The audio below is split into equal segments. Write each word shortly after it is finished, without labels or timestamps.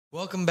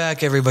Welcome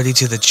back everybody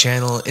to the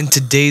channel. In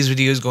today's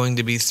video is going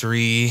to be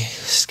 3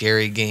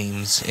 scary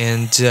games,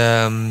 and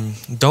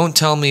don't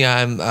tell me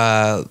I'm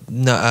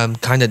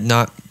kind of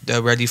not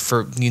ready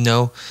for,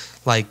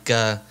 I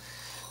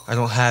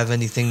don't have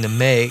anything to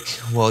make.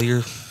 Well,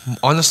 you're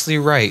honestly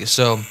right.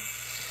 So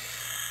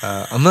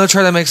I'm gonna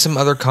try to make some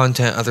other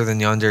content other than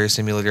Yandere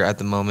Simulator at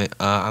the moment.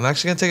 I'm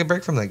actually gonna take a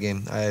break from that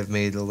game. I've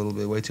made a little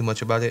bit way too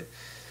much about it.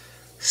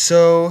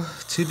 So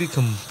to be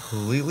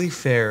completely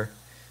fair,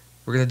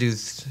 we're going to do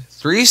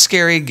 3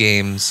 scary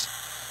games,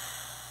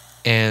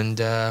 and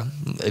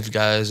if you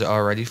guys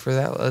are ready for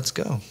that, let's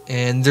go.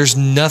 And there's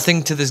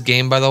nothing to this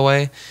game, by the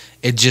way.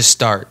 It just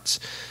starts.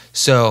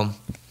 So,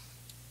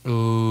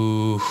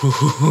 ooh,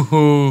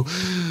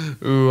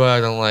 ooh,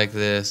 I don't like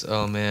this.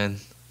 Oh, man.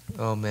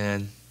 Oh,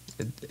 man.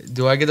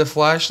 Do I get a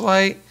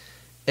flashlight?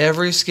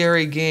 Every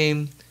scary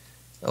game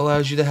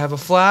allows you to have a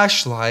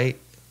flashlight.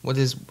 What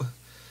is...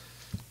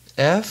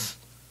 F?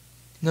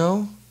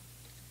 No?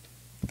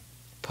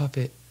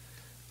 Puppet.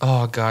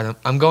 Oh god,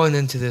 I'm going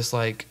into this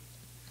like,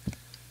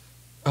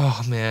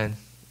 oh man,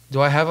 do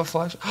I have a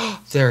flash?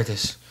 Oh, there it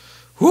is.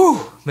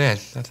 Whoo, man,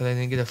 I thought I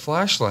didn't get a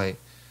flashlight.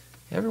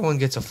 Everyone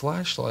gets a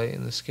flashlight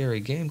in the scary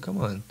game. Come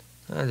on,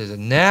 that is a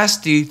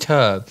nasty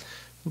tub.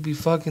 Who'll be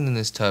fucking in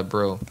this tub,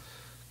 bro?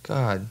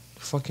 God,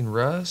 fucking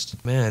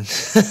rust, man.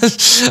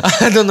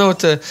 I don't know what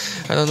to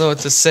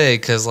say,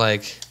 cause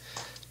like,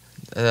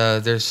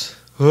 there's.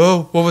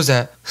 Oh, what was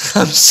that?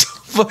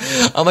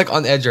 I'm like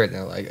on edge right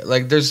now.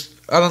 Like there's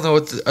I don't know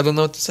what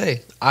to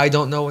say. I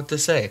don't know what to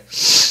say.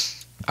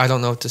 I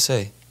don't know what to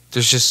say.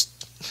 There's just,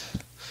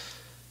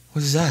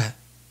 what is that?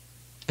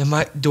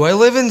 Do I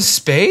live in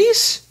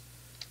space?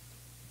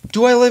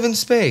 Do I live in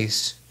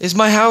space? Is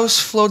my house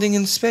floating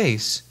in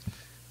space?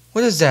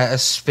 What is that? A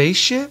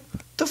spaceship?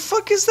 The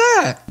fuck is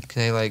that?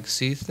 Can I like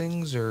see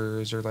things,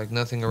 or is there like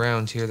nothing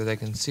around here that I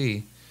can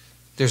see?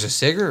 There's a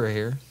cigarette right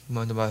here.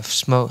 Mind if I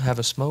have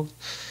a smoke?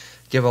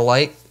 Give a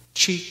light.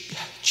 Cheek.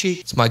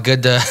 It's my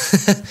good,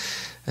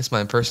 that's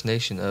my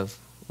impersonation of,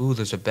 ooh,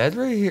 there's a bed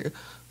right here.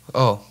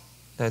 Oh,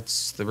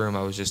 that's the room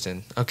I was just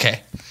in.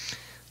 Okay.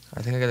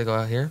 I think I gotta go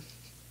out here.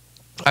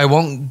 I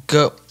won't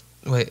go,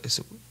 wait,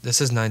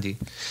 this is 90.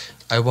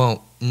 I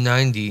won't,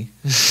 90,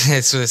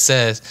 that's what it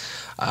says.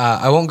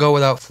 I won't go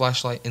without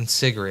flashlight and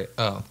cigarette.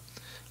 Oh,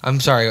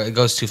 I'm sorry, it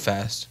goes too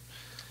fast.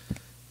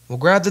 Well,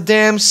 grab the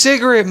damn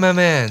cigarette, my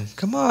man.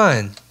 Come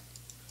on.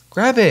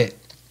 Grab it.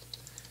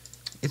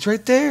 It's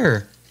right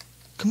there.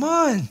 Come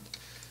on.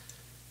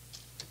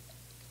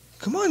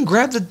 Come on,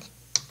 grab the...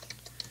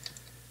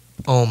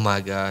 Oh,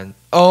 my God.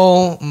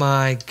 Oh,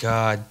 my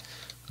God.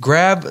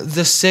 Grab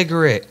the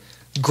cigarette.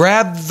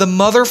 Grab the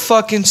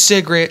motherfucking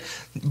cigarette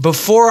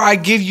before I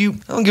give you...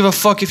 I don't give a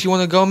fuck if you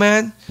want to go,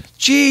 man.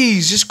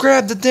 Jeez, just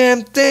grab the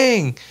damn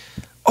thing.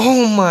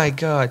 Oh, my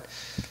God.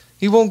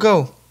 He won't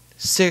go.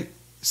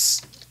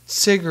 Cigarettes.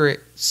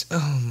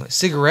 Oh, my...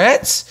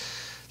 Cigarettes?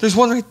 There's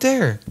one right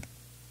there.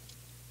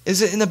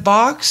 Is it in a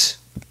box?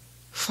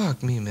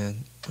 Fuck me,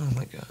 man. Oh,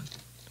 my God.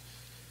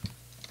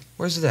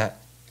 Where's it at?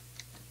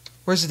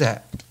 Where's it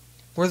at?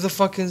 Where the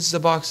fuck is the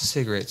box of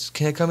cigarettes?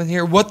 Can I come in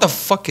here? What the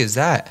fuck is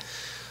that?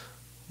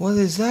 What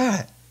is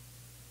that?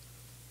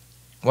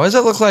 Why does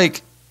that look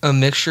like a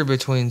mixture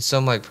between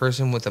some like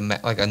person with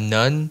like a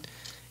nun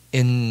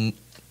in...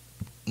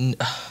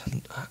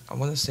 I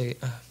want to say...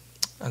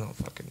 I don't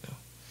fucking know.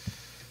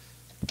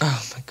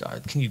 Oh my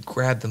god, can you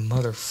grab the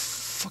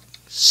motherfucking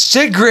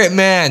cigarette,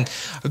 man?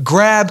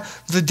 Grab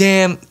the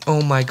damn...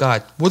 Oh my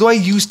god. What do I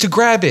use to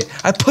grab it?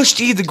 I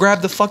pushed E to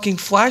grab the fucking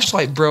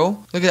flashlight,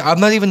 bro. Look at I'm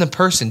not even a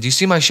person. Do you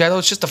see my shadow?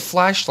 It's just a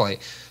flashlight.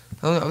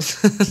 I don't know.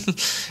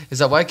 Is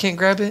that why I can't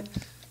grab it?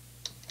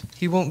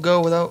 He won't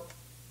go without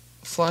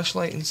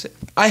flashlight and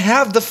I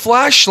have the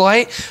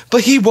flashlight,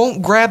 but he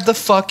won't grab the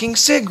fucking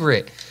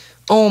cigarette.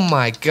 Oh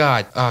my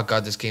god. Oh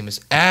god, this game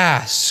is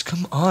ass.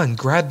 Come on,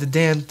 grab the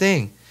damn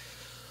thing.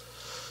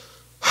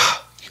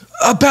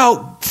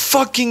 About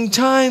fucking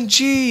time,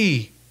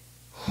 gee.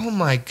 Oh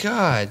my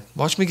god.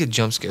 Watch me get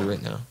jump scared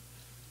right now.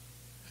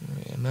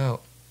 Alright, I'm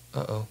out.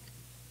 Uh-oh.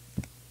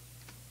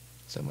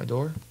 Is that my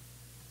door?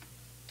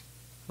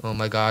 Oh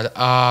my god.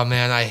 Oh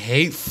man, I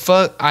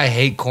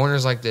hate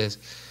corners like this.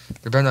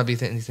 There better not be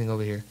anything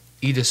over here.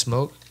 Eat a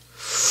smoke.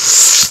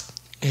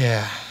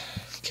 Yeah.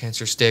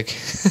 Cancer stick.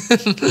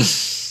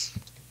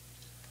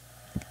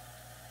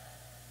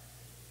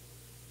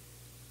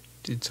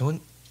 Dude,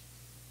 someone...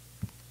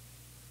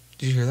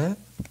 Did you hear that?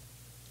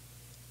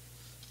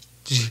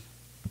 Did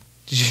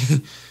you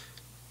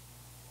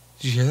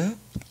hear that?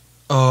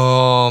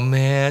 Oh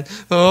man.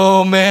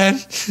 Oh man.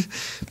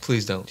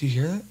 Please don't. Do you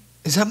hear that?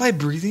 Is that my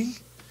breathing?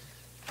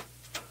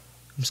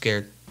 I'm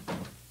scared.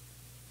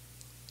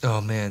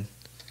 Oh man.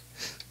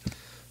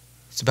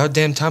 It's about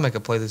damn time I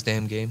could play this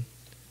damn game.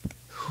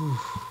 Whew.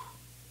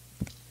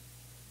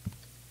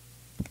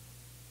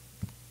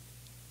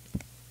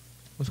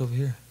 What's over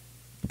here?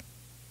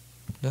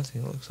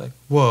 Nothing, it looks like.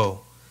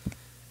 Whoa.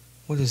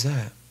 What is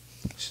that?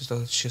 It's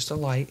just a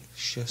light.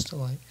 It's just a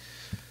light.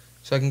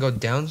 So I can go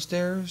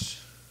downstairs.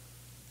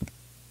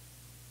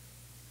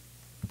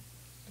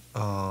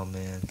 Oh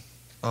man.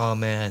 Oh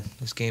man.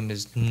 This game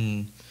is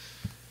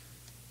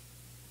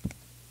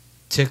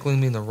tickling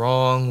me in the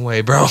wrong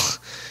way, bro.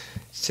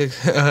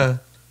 It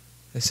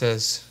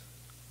says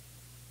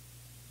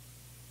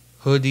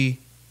hoodie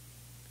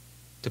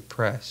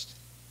depressed.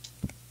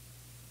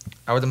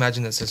 I would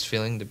imagine that says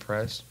feeling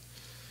depressed.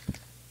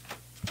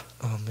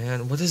 Oh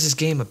man, what is this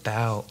game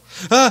about?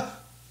 Ah!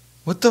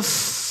 What the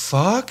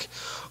fuck?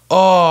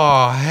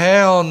 Oh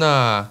hell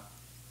nah.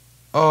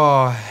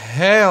 Oh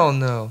hell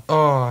no.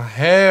 Oh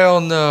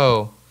hell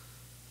no.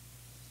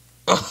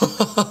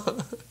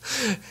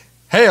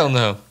 Hell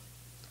no.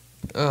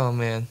 Oh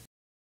man.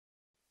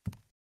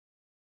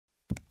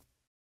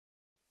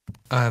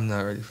 I'm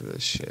not ready for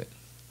this shit.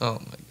 Oh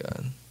my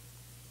god.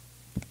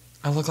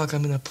 I look like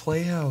I'm in a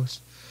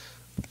playhouse.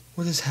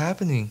 What is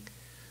happening?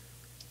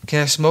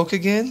 Can I smoke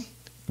again?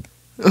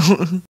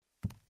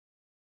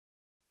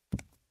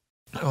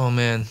 Oh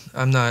man,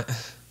 I'm not.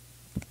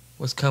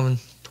 What's coming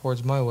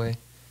towards my way?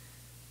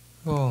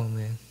 Oh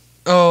man.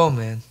 Oh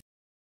man.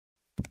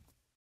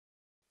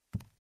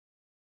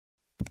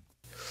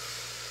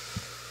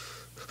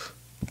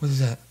 What is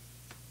that?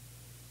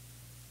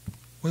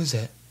 What is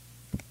that?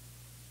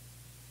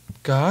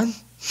 God?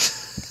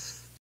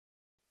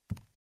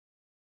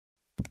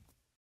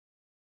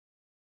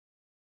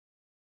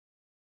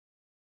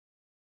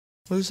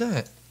 What is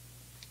that?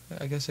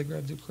 I guess I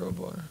grabbed the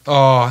crowbar.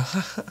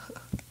 Oh.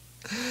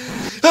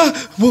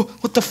 Ah,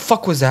 what the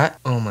fuck was that?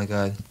 Oh my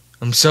god.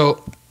 I'm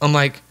so on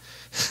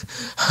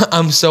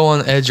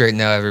edge right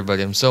now,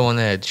 everybody. I'm so on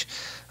edge.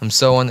 I'm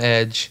so on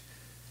edge.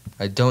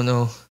 I don't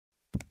know.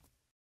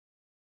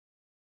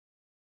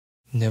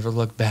 Never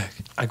look back.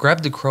 I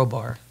grabbed the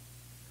crowbar.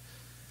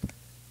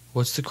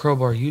 What's the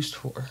crowbar used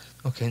for?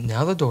 Okay,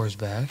 now the door's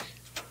back.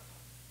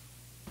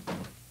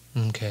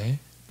 Okay.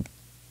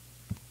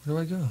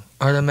 Where do I go?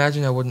 I'd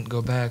imagine I wouldn't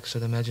go back, so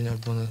I'd imagine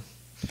I'd want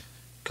to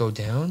go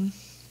down.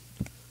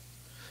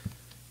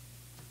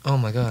 Oh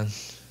my god.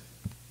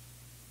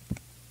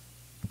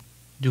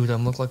 Dude, I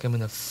look like I'm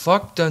in a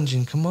fuck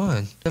dungeon. Come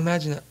on.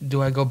 Imagine,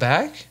 do I go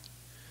back?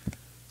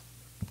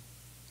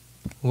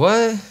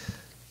 What?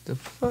 The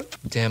fuck?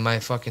 Damn, my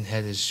fucking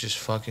head is just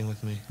fucking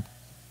with me.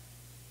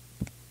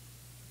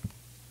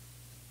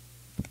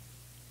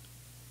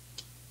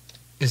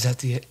 Is that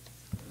the...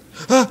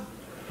 Ah!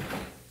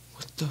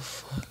 What the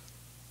fuck?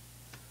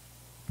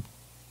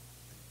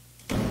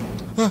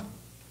 Ah!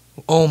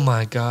 Oh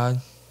my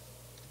god.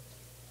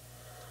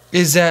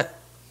 Is that...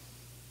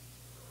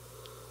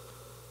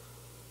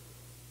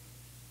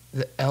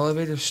 The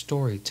elevator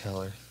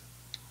storyteller.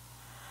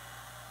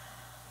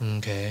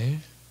 Okay.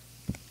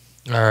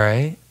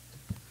 Alright.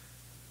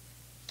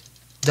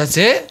 That's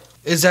it?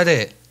 Is that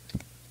it?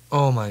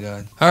 Oh my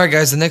god. Alright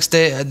guys, the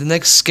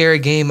next scary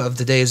game of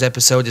today's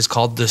episode is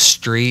called The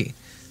Street.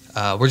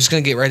 We're just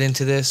gonna get right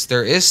into this.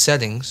 There is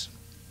settings,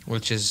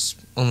 which is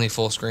only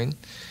full screen.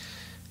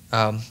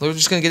 We're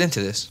just gonna get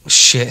into this.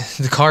 Shit,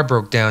 the car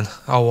broke down.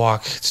 I'll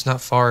walk. It's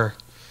not far.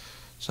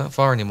 It's not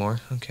far anymore.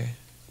 Okay.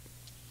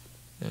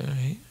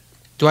 Alright.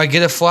 Do I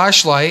get a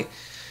flashlight?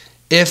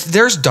 If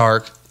there's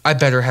dark, I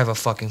better have a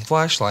fucking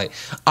flashlight.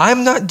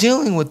 I'm not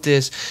dealing with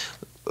this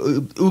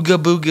ooga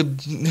booga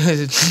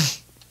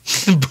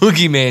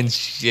boogeyman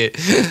shit.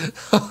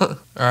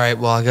 Alright,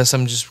 well, I guess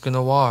I'm just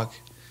gonna walk.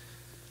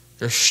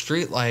 There's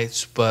street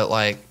lights, but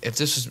like, if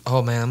this is...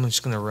 Oh man, I'm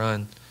just gonna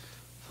run.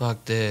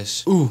 Fuck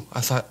this. Ooh,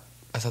 I thought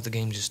the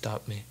game just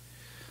stopped me.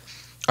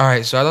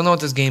 Alright, so I don't know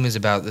what this game is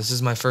about. This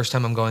is my first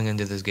time I'm going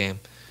into this game.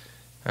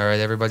 Alright,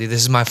 everybody,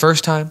 this is my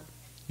first time.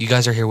 You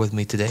guys are here with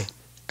me today.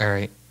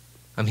 Alright.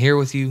 I'm here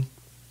with you,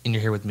 and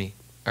you're here with me.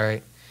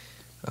 Alright?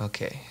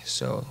 Okay,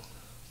 so...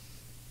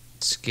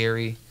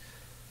 Scary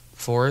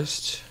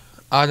forest.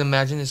 I'd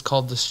imagine it's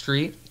called The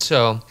Street.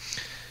 So,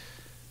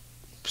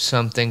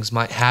 some things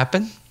might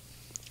happen.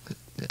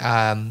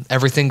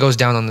 Everything goes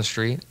down on the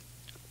street.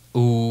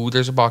 Ooh,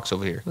 there's a box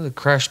over here. What did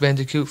Crash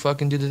Bandicoot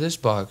fucking do to this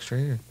box right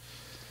here?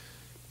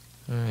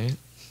 Alright.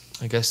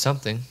 I guess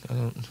something.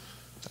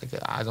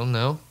 I don't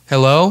know.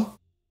 Hello?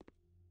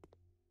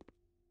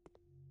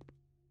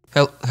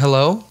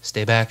 Hello?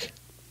 Stay back.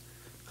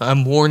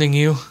 I'm warning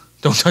you.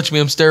 Don't touch me,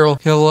 I'm sterile.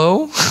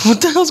 Hello?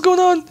 What the hell's going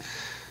on?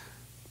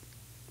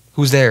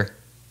 Who's there?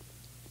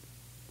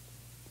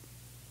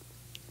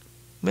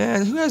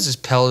 Man, who has this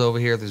pellet over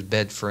here, this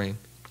bed frame?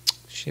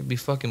 Should be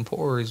fucking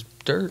poor as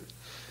dirt.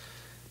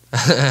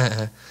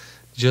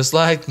 Just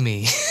like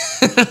me.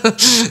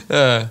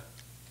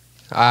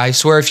 I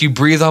swear if you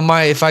breathe on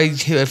if I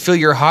feel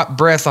your hot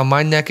breath on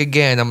my neck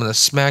again, I'm gonna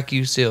smack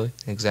you silly.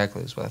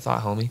 Exactly, that's what I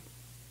thought, homie.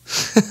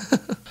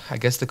 I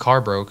guess the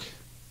car broke.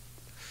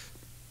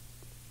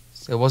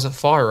 It wasn't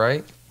far,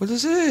 right? What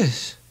is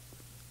this?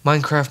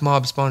 Minecraft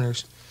mob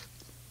spawners.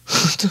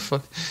 What the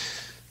fuck?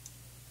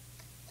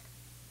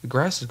 The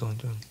grass is going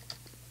through.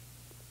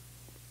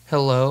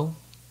 Hello?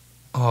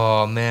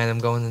 Oh man, I'm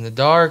going in the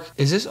dark.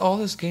 Is this all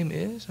this game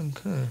is? I'm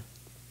kinda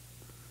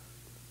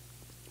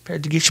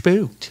prepared to get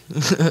spooked.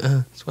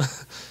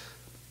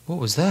 What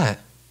was that?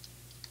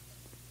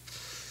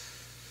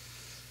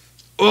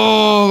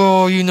 Oh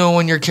Oh, you know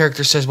when your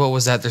character says, "What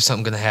was that?" There's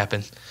something gonna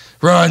happen.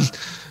 Run!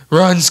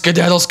 Run!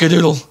 Skedaddle,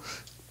 skedoodle!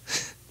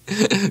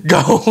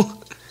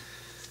 Go!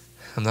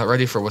 I'm not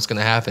ready for what's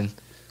gonna happen.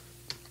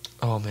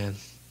 Oh man,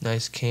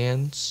 nice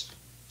cans.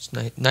 It's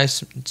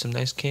nice, some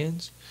nice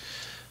cans.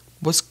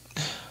 What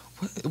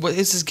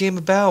is this game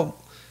about?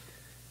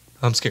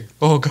 I'm scared.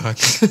 Oh god.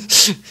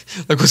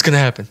 Like what's gonna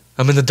happen?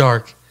 I'm in the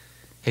dark.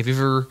 Have you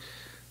ever...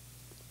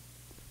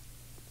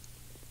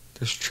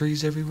 There's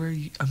trees everywhere.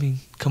 I mean,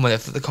 come on,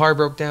 if the car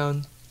broke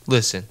down,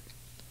 listen,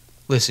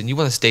 you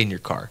want to stay in your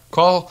car.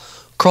 Call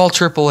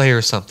AAA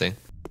or something.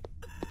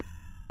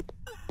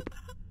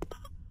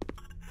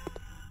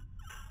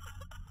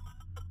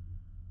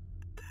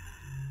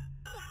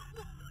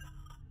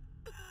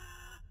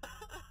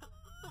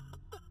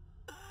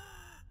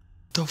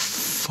 The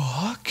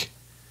fuck?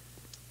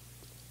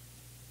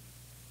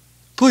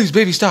 Please,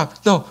 baby,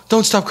 stop. No,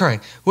 don't stop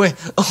crying. Wait.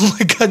 Oh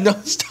my god, no,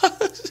 stop.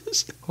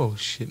 Oh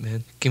shit,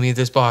 man. Give me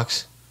this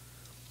box.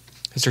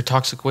 Is there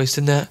toxic waste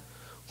in that?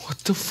 What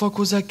the fuck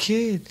was that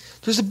kid?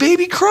 There's a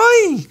baby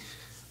crying.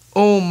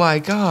 Oh my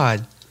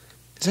god.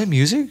 Is that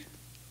music?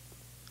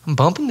 I'm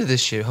bumping to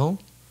this shit, home.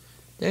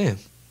 Damn.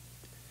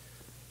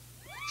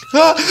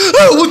 Ah,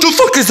 what the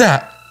fuck is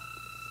that?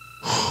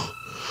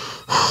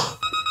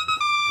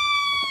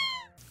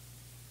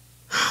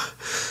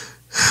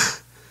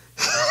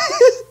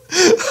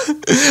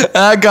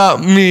 I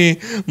got me,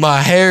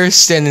 my hair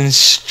standing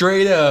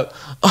straight up.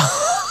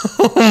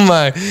 Oh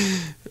my.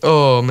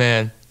 Oh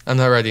man. I'm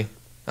not ready.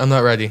 I'm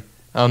not ready.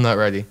 I'm not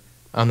ready.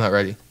 I'm not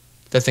ready.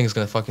 That thing's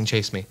gonna fucking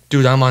chase me.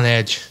 Dude, I'm on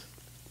edge.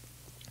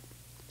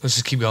 Let's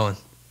just keep going.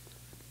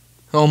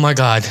 Oh my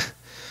god.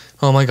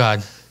 Oh my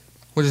god.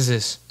 What is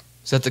this?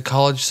 Is that the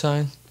college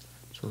sign?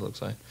 That's what it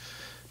looks like.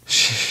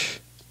 Shh.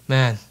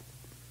 Man.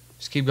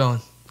 Just keep going.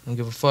 I don't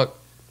give a fuck.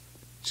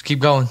 Just keep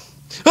going.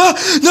 Ah!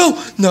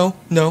 No! No,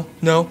 no,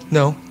 no,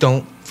 no.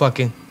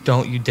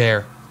 Don't you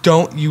dare.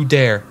 Don't you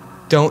dare.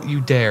 Don't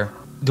you dare.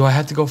 Do I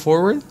have to go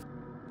forward?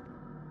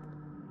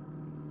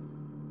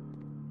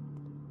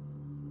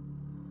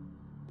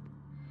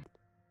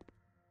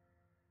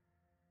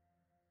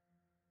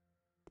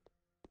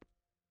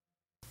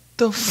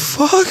 The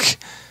fuck?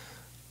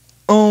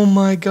 Oh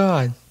my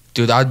god.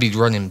 Dude, I'd be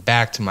running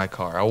back to my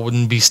car. I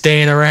wouldn't be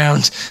staying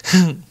around.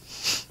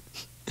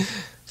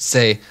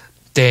 Say,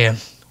 damn.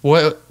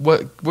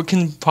 What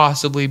can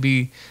possibly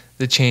be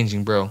the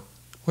changing, bro?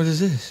 What is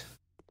this?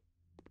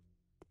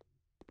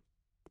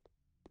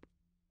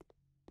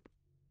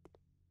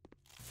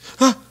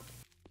 Huh?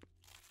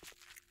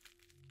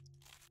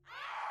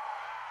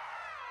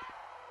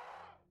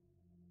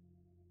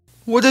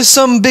 What is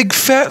some big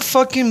fat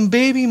fucking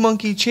baby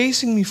monkey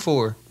chasing me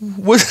for?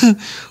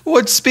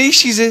 What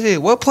species is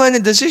it? What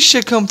planet does this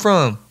shit come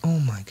from? Oh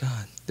my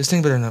god. This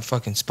thing better not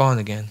fucking spawn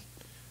again.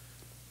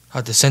 I'll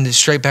have to send it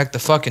straight back to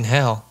fucking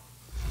hell.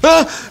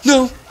 Ah!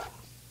 No!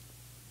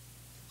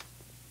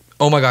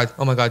 Oh my god.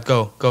 Oh my god.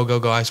 Go. Go, go,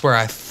 go. I swear,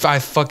 I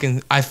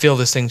feel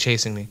this thing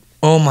chasing me.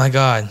 Oh my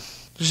god.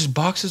 There's just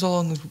boxes all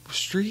on the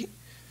street?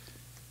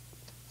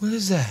 What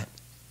is that?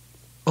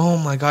 Oh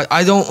my god.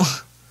 I don't...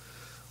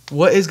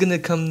 What is gonna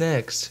come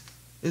next?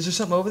 Is there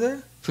something over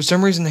there? For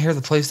some reason, I hear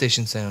the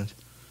PlayStation sound.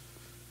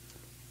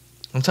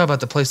 I'm talking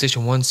about the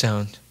PlayStation 1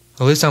 sound.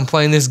 At least I'm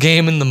playing this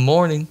game in the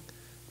morning.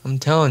 I'm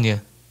telling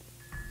you.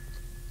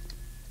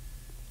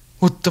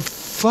 What the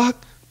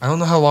fuck? I don't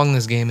know how long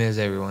this game is,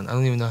 everyone. I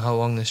don't even know how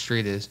long this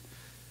street is.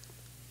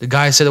 The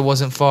guy said it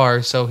wasn't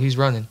far, so he's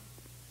running.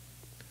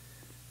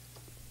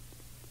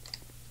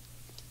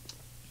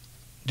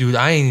 Dude,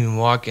 I ain't even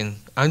walking.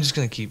 I'm just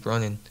gonna keep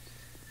running.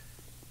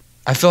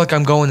 I feel like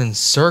I'm going in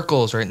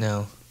circles right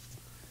now.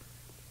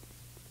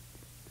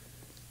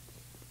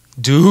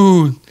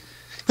 Dude.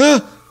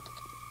 Ah!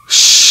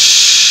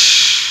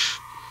 Shh.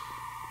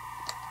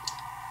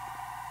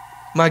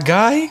 My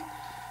guy?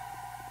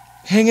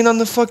 Hanging on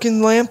the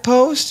fucking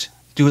lamppost?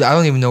 Dude, I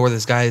don't even know where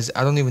this guy is.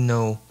 I don't even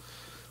know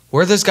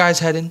where this guy's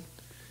heading.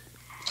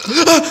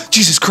 Ah!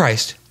 Jesus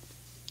Christ.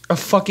 A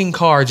fucking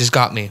car just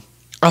got me.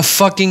 A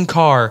fucking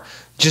car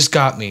just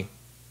got me.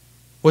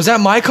 Was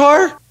that my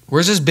car?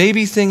 Where's this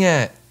baby thing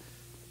at?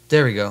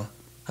 There we go.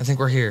 I think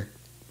we're here.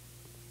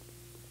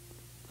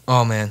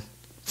 Oh, man.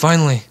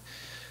 Finally.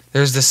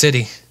 There's the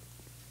city.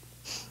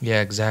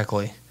 Yeah,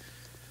 exactly.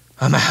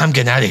 I'm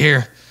getting out of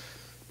here.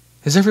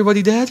 Is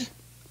everybody dead?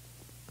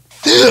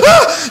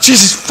 Ah!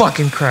 Jesus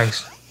fucking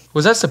Christ.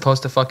 Was that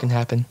supposed to fucking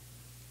happen?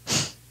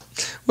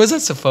 Was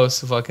that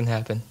supposed to fucking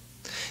happen?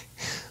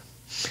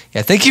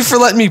 Yeah, thank you for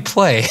letting me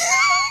play.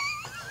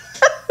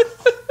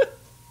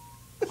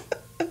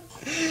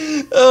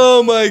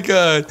 Oh my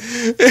god.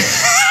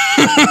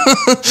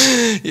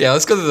 Yeah,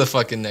 let's go to the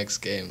fucking next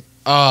game.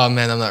 Oh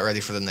man, I'm not ready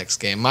for the next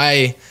game.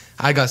 I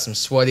got some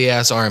sweaty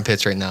ass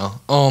armpits right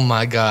now. Oh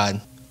my god.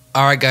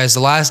 Alright guys,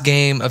 the last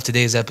game of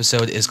today's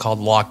episode is called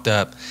Locked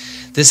Up.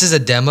 This is a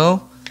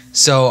demo.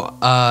 So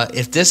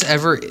if this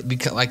ever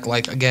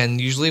like again,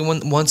 usually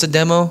once a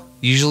demo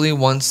Usually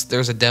once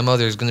there's a demo,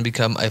 there's going to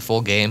become a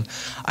full game.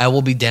 I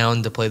will be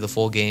down to play the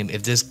full game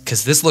if this,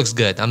 because this looks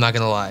good. I'm not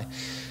going to lie.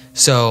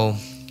 So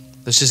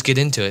let's just get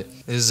into it.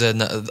 This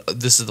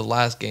is the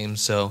last game,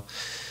 so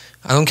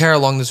I don't care how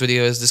long this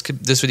video is.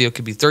 This video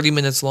could be 30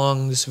 minutes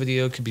long. This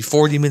video could be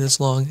 40 minutes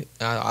long.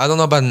 I don't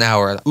know about an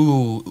hour.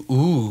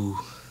 Ooh,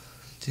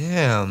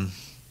 damn.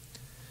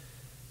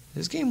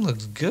 This game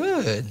looks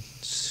good.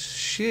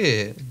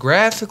 Shit,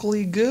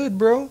 graphically good,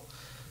 bro.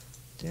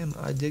 Damn,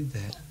 I dig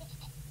that.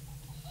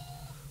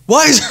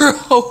 Why is there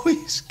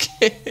always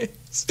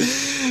kids?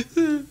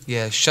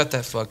 Yeah, shut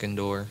that fucking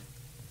door.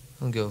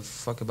 I don't give a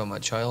fuck about my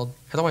child.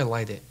 How do I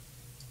light it?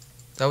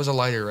 That was a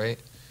lighter, right?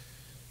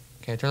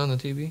 Can I turn on the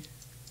TV?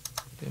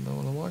 Damn, I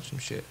want to watch some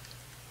shit.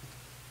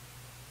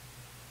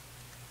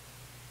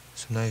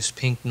 Some nice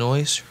pink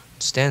noise.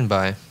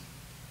 Standby.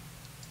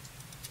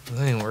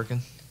 That ain't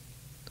working.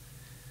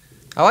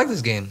 I like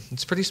this game.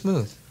 It's pretty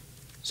smooth.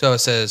 So it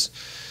says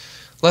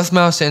left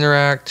mouse to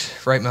interact,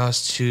 right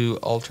mouse to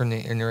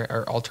alternate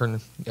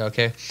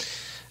okay.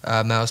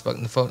 Mouse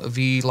button to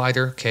V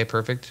lighter. Okay,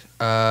 perfect.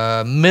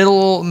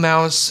 Middle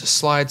mouse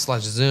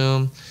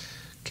slide/zoom.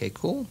 Okay,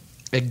 cool.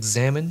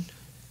 Examine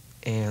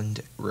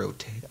and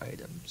rotate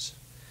items.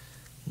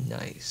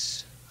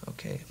 Nice.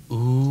 Okay.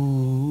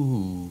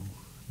 Ooh,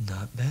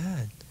 not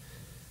bad.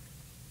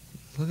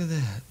 Look at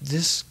that.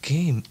 This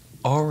game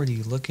already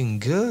looking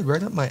good.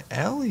 Right up my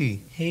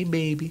alley. Hey,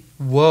 baby.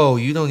 Whoa,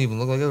 you don't even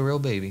look like a real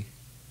baby.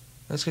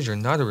 That's because you're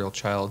not a real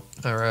child.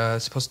 Are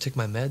supposed to take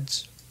my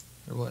meds?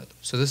 Or what?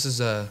 So this is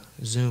a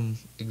zoom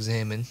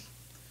examine.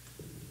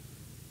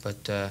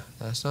 But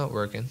that's not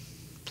working.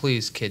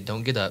 Please, kid,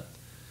 don't get up.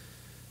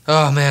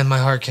 Oh, man, my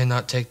heart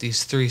cannot take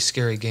these 3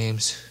 scary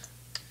games.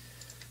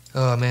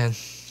 Oh, man.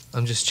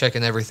 I'm just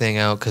checking everything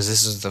out because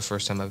this is the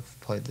first time I've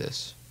played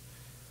this.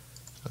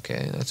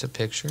 Okay, that's a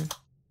picture.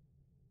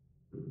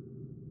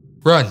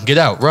 Run, get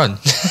out, run.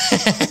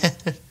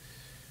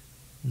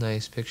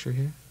 Nice picture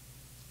here.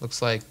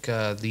 Looks like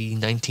the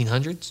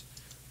 1900s.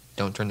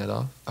 Don't turn that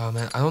off. Oh,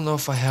 man, I don't know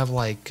if I have,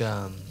 like,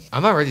 I'm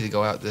not ready to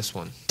go out this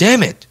one.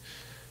 Damn it!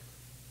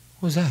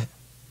 What was that?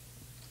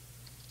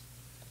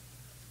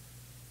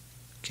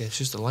 Okay, it's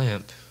just a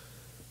lamp.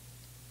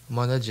 I'm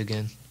on edge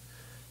again.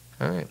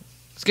 Alright.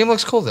 This game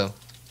looks cool, though.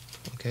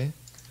 Okay.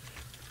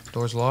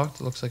 Door's locked.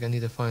 It looks like I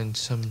need to find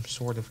some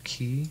sort of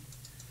key.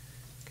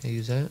 Can I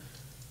use that?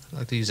 I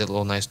like to use that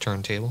little nice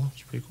turntable.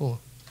 It's pretty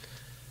cool.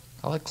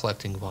 I like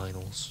collecting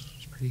vinyls.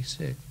 It's pretty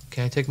sick.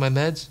 Can I take my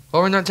meds? Oh,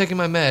 we're not taking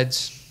my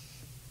meds.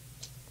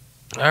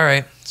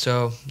 Alright.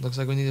 So, looks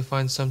like we need to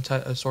find some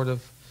type of sort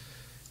of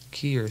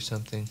key or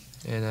something.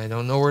 And I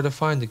don't know where to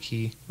find the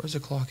key. Where's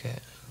the clock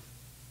at?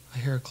 I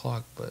hear a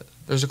clock, but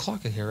there's a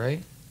clock in here,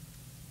 right?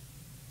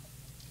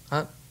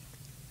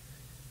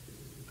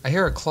 I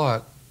hear a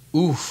clock.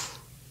 Oof.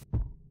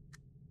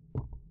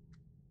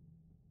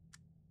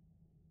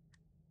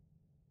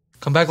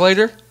 Come back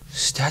later?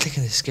 Static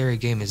in a scary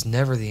game is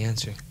never the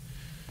answer.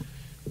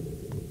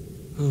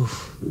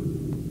 Oof.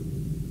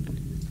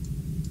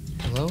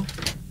 Hello?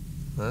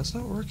 No, that's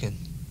not working.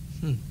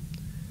 Is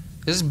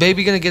this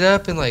baby gonna get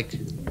up and like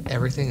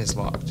everything is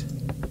locked?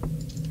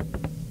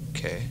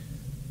 Okay.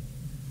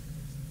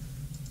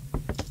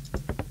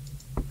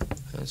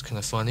 That's kind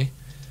of funny.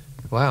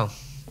 Wow.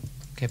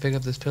 Can I pick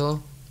up this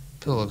pillow?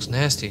 Pillow looks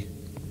nasty.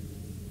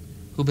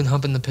 Who been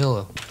humping the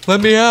pillow?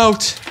 Let me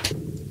out!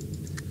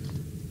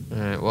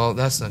 Alright, well,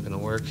 that's not gonna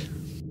work.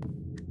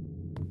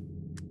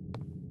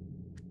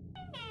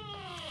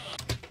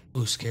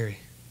 Ooh, scary.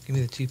 Give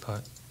me the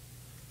teapot.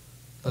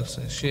 Looks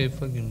like shit,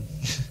 fucking...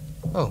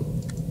 Oh.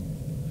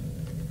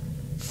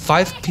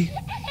 5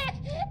 people...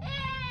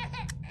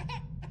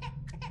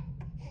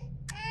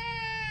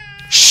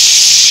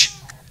 Shh!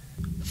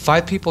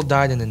 5 people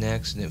died in an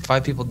accident.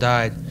 5 people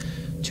died.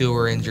 2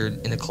 were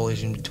injured in a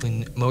collision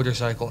between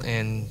motorcycle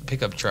and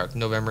pickup truck,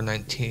 November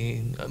 11,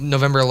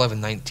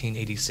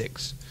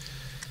 1986.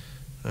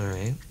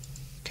 Alright.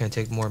 Can I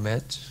take more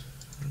meds?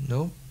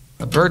 No.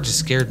 A bird just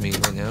scared me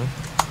right now.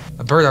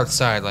 A bird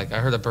outside. Like, I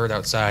heard a bird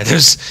outside.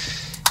 It's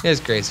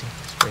crazy.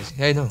 It's crazy.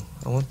 Hey, no.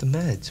 I want the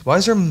meds. Why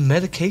is there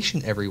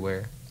medication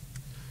everywhere?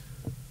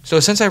 So,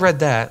 since I read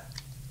that,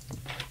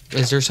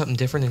 is there something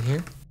different in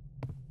here?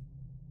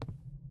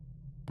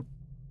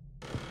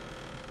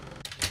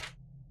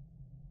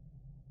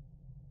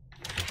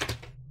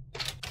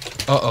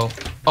 Uh-oh.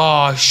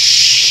 Oh,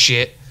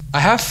 shit. I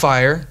have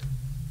fire.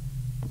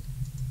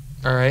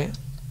 Alright.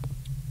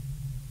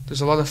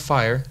 There's a lot of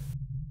fire.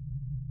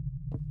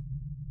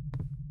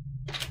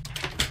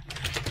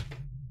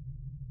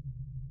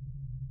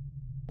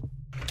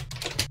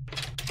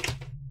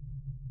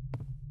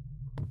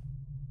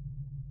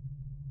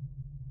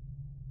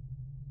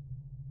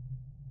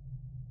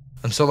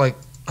 I'm so like...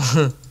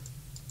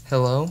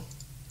 Hello?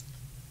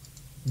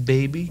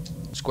 Baby?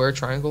 Square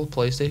triangle?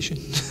 PlayStation?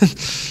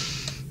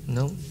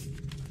 No.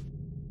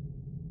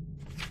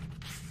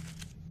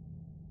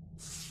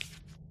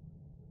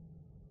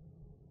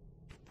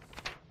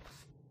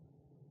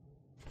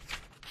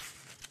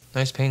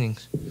 Nice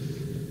paintings.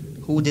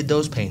 Who did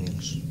those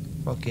paintings?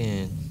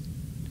 Fucking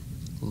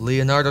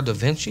Leonardo da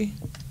Vinci?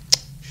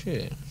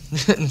 Shit.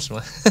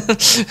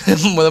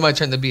 What am I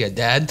trying to be, a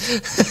dad?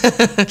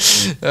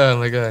 Oh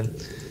my god.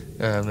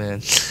 Oh man.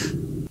 Is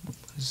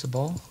this a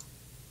ball?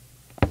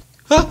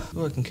 Ah!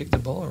 Oh, I can kick the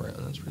ball around.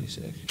 That's pretty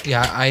sick.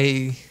 Yeah,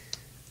 I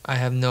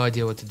have no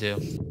idea what to do.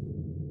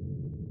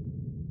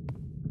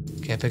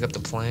 Can't pick up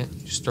the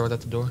plant. Just throw it out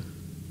the door.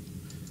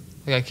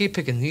 Like, I keep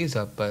picking these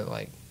up, but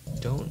like,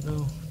 don't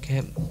know.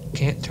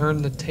 Can't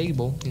turn the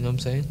table. You know what I'm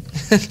saying?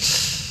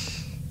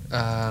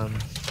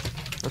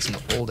 That's an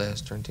old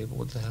ass turntable.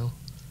 What the hell?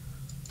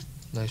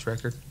 Nice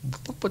record.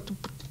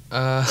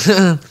 I'm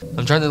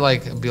trying to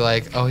like be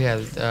like, oh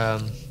yeah,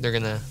 they're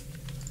gonna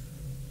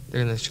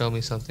show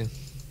me something.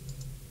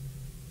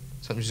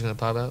 Something's just gonna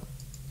pop out.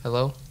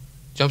 Hello?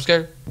 Jump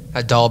scare?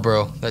 That doll,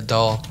 bro. That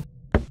doll.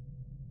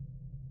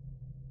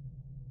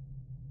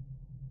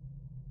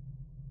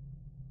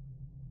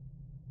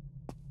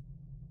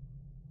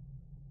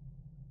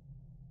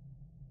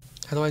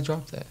 How do I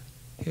drop that?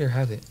 Here,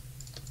 have it.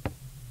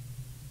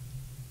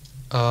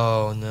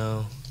 Oh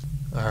no.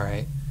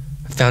 Alright.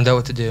 I found out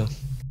what to do.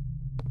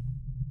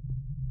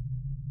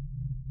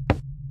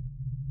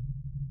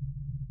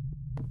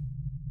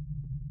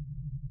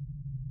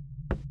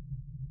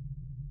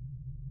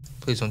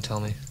 Please don't tell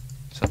me.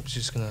 Something's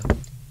just gonna...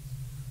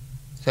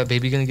 Is that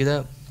baby gonna get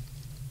up?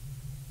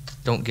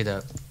 Don't get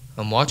up.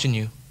 I'm watching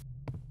you.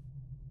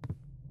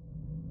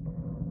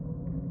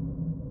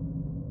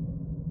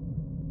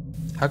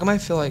 How come I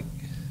feel like...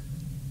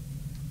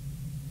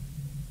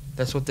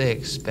 that's what they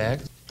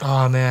expect?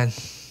 Oh man.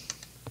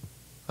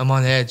 I'm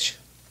on edge.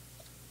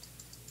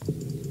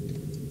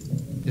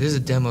 It is a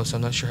demo, so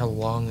I'm not sure how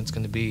long it's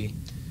gonna be.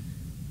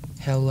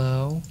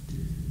 Hello?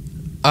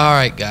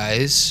 Alright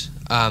guys.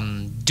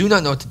 Do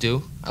not know what to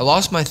do. I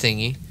lost my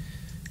thingy.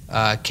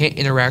 Can't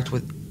interact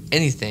with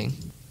anything.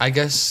 I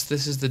guess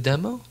this is the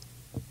demo?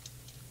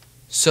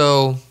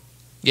 So,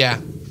 yeah.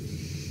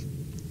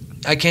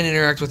 I can't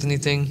interact with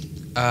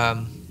anything.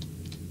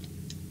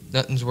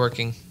 Nothing's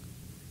working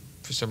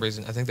for some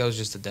reason. I think that was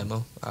just a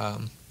demo.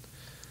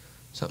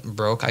 Something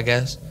broke, I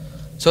guess.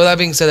 So that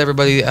being said,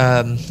 everybody,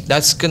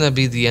 that's gonna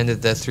be the end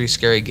of the 3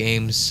 scary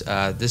games.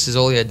 This is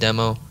only a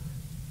demo.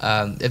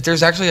 If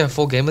there's actually a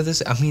full game of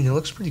this, I mean, it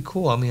looks pretty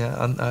cool. I mean,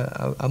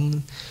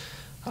 I'm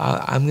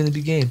gonna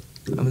be game.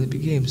 I'm gonna be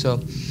game. So,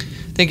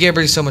 thank you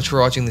everybody so much for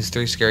watching these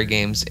 3 scary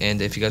games.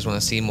 And if you guys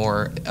want to see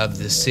more of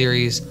this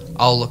series,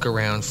 I'll look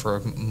around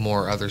for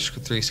more other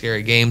 3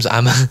 scary games.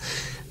 I'm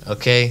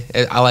okay.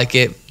 I like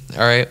it.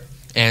 All right.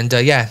 And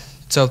yeah.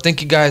 So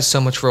thank you guys so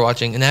much for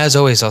watching. And as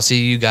always, I'll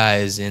see you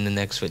guys in the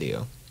next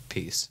video.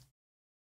 Peace.